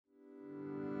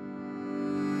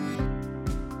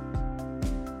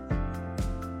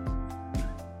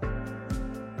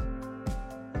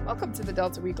Welcome to the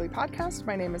Delta Weekly Podcast.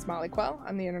 My name is Molly Quell.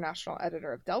 I'm the international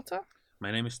editor of Delta. My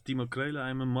name is Timo Kreule.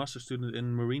 I'm a master student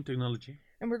in marine technology.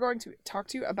 And we're going to talk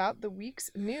to you about the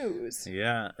week's news.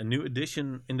 Yeah, a new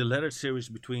edition in the letter series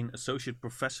between Associate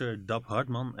Professor Dab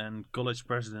Hartman and College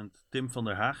President Tim van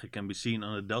der Hagen can be seen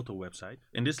on the Delta website.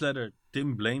 In this letter,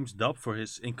 Tim blames Dab for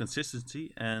his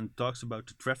inconsistency and talks about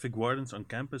the traffic wardens on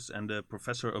campus and the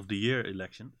Professor of the Year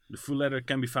election. The full letter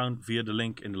can be found via the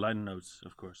link in the liner notes,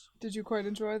 of course. Did you quite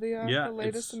enjoy the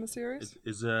latest in the series?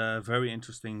 It's a very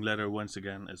interesting letter once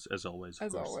again, as always.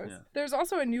 As course. always. Yeah. There's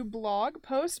also a new blog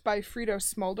post by Frito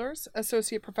Smulders,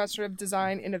 Associate Professor of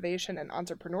Design, Innovation, and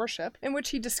Entrepreneurship, in which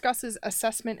he discusses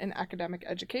assessment and academic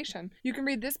education. You can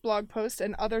read this blog post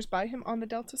and others by him on the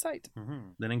Delta site.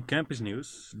 Then in campus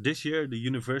news, this year the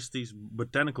university's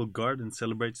botanical garden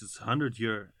celebrates its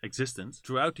 100-year existence.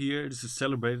 Throughout the year, this is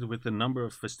celebrated with a number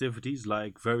of festivities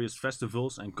like various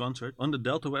festivals and concerts. On the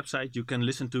Delta website, you can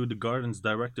listen to the garden's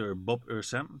director Bob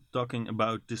Ursem talking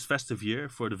about this festive year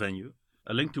for the venue.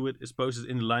 A link to it is posted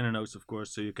in the liner notes, of course,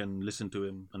 so you can listen to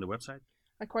him on the website.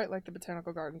 I quite like the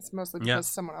botanical gardens, mostly because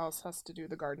someone else has to do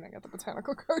the gardening at the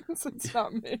botanical gardens. It's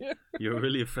not me. You're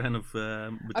really a fan of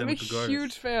botanical gardens. I'm a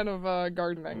huge fan of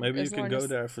gardening. Maybe you can go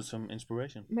there for some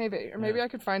inspiration. Maybe. Or maybe I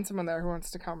could find someone there who wants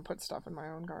to come put stuff in my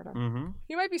own garden.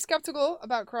 You might be skeptical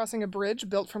about crossing a bridge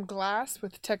built from glass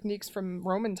with techniques from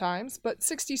Roman times, but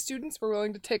 60 students were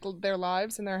willing to take their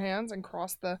lives in their hands and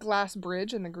cross the glass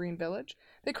bridge in the Green Village.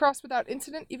 They crossed without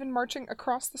incident, even marching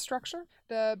across the structure.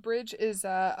 The bridge is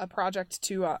a project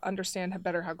to understand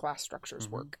better how glass structures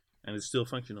work. And it's still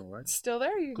functional, right? It's still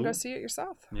there. You can go see it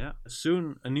yourself. Yeah.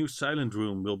 Soon, a new silent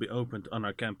room will be opened on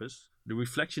our campus. The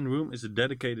reflection room is a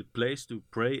dedicated place to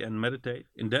pray and meditate.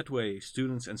 In that way,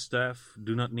 students and staff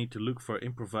do not need to look for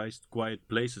improvised, quiet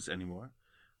places anymore.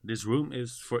 This room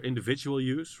is for individual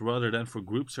use rather than for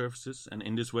group services, and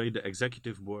in this way the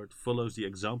executive board follows the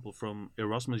example from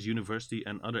Erasmus University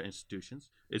and other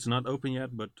institutions. It's not open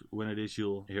yet, but when it is,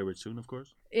 you'll hear it soon, of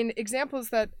course. In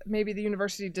examples that maybe the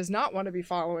university does not want to be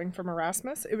following from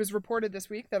Erasmus, it was reported this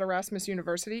week that Erasmus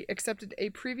University accepted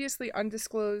a previously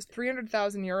undisclosed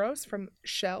 300,000 euros from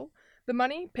Shell. The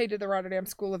money, paid to the Rotterdam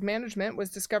School of Management,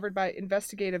 was discovered by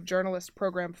investigative journalist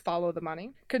program Follow the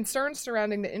Money. Concerns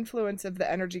surrounding the influence of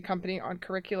the energy company on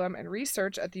curriculum and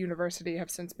research at the university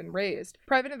have since been raised.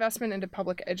 Private investment into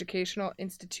public educational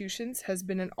institutions has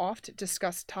been an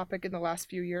oft-discussed topic in the last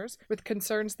few years, with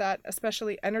concerns that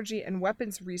especially energy and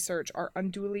weapons research are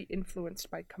unduly influenced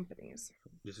by companies.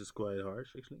 This is quite harsh,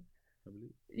 actually, I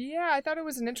believe. Yeah, I thought it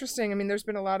was there's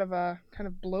been a lot of kind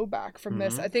of blowback from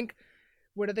this. I think...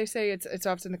 What do they say? It's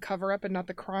often the cover-up and not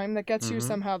the crime that gets you.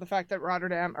 Somehow the fact that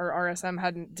Rotterdam or RSM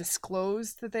hadn't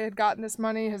disclosed that they had gotten this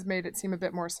money has made it seem a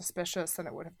bit more suspicious than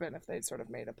it would have been if they'd sort of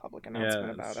made a public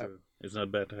announcement about it. It's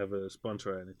not bad to have a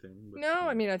sponsor or anything. But, no,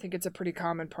 I mean, I think it's a pretty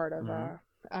common part of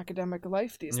academic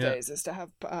life these days is to have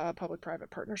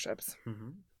public-private partnerships.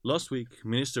 Last week,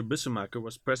 Minister Bussemaker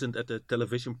was present at the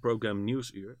television program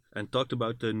Nieuwsuur and talked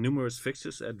about the numerous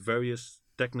fixes at various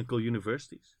technical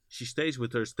universities. She stays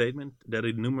with her statement that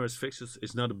a numerous fixes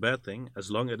is not a bad thing as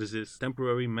long as it is a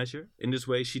temporary measure. In this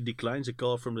way, she declines a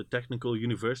call from the technical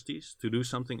universities to do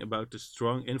something about the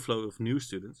strong inflow of new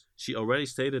students. She already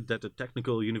stated that the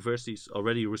technical universities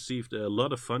already received a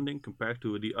lot of funding compared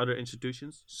to the other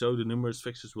institutions, so the numerous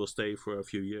fixes will stay for a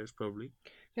few years probably.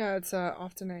 Yeah, it's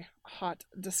often a hot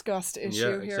discussed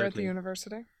issue here at the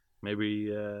university. Maybe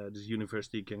this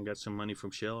university can get some money from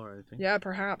Shell or anything. Yeah,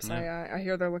 perhaps. Yeah. I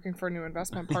hear they're looking for a new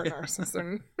investment partner since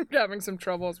they're having some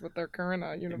troubles with their current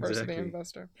university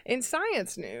investor. In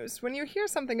science news, when you hear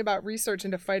something about research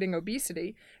into fighting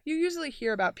obesity, you usually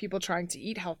hear about people trying to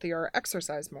eat healthier or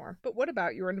exercise more. But what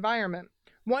about your environment?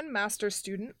 One master's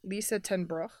student, Lisa ten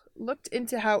Brugge, looked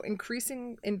into how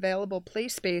increasing available play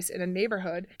space in a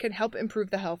neighborhood can help improve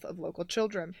the health of local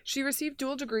children. She received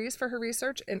dual degrees for her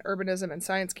research in urbanism and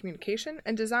science communication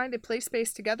and designed a play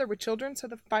space together with children so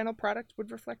the final product would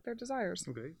reflect their desires.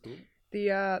 Okay, cool.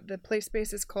 The play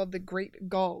space is called the Great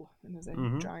Gull and is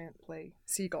a giant play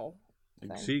seagull.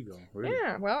 Seagull, really?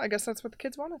 Yeah, well, I guess that's what the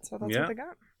kids wanted, so that's what they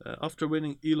got. After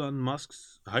winning Elon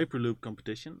Musk's Hyperloop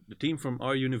competition, the team from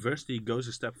our university goes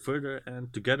a step further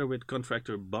and together with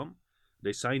contractor BAM,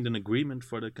 they signed an agreement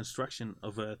for the construction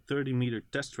of a 30-meter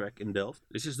test track in Delft.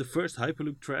 This is the first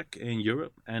Hyperloop track in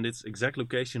Europe and its exact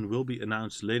location will be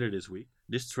announced later this week.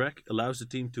 This track allows the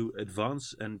team to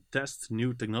advance and test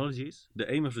new technologies.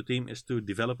 The aim of the team is to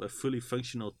develop a fully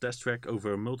functional test track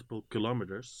over multiple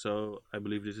kilometers. So I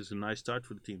believe this is a nice start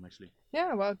for the team, actually.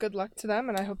 Yeah, well, good luck to them,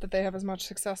 and I hope that they have as much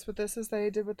success with this as they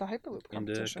did with the Hyperloop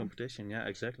competition. In the competition, yeah,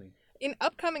 exactly. In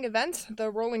upcoming events, the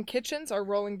Rolling Kitchens are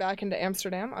rolling back into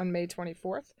Amsterdam on May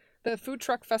 24th. The Food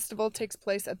Truck Festival takes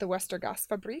place at the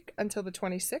Westergasfabriek until the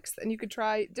 26th, and you could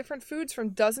try different foods from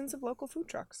dozens of local food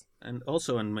trucks. And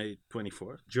also on May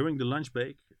 24th, during the lunch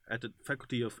break at the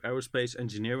Faculty of Aerospace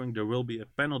Engineering, there will be a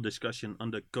panel discussion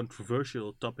on the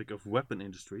controversial topic of weapon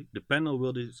industry. The panel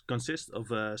will consist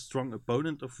of a strong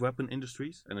opponent of weapon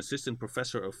industries, an assistant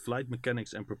professor of flight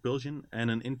mechanics and propulsion, and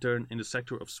an intern in the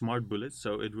sector of smart bullets,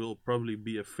 so it will probably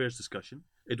be a fierce discussion.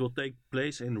 It will take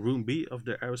place in room B of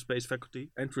the aerospace faculty.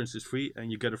 Entrance is free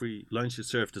and you get a free lunch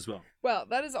served as well. Well,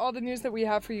 that is all the news that we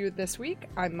have for you this week.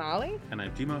 I'm Molly. And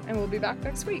I'm Timo. And we'll be back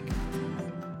next week.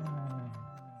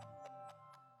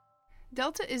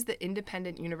 Delta is the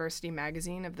independent university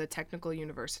magazine of the Technical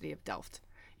University of Delft.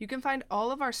 You can find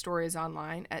all of our stories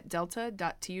online at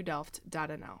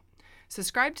delta.tudelft.nl.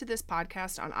 Subscribe to this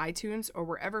podcast on iTunes or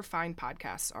wherever fine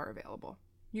podcasts are available.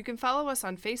 You can follow us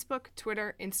on Facebook,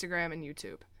 Twitter, Instagram, and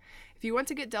YouTube. If you want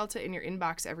to get Delta in your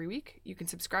inbox every week, you can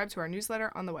subscribe to our newsletter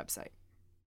on the website.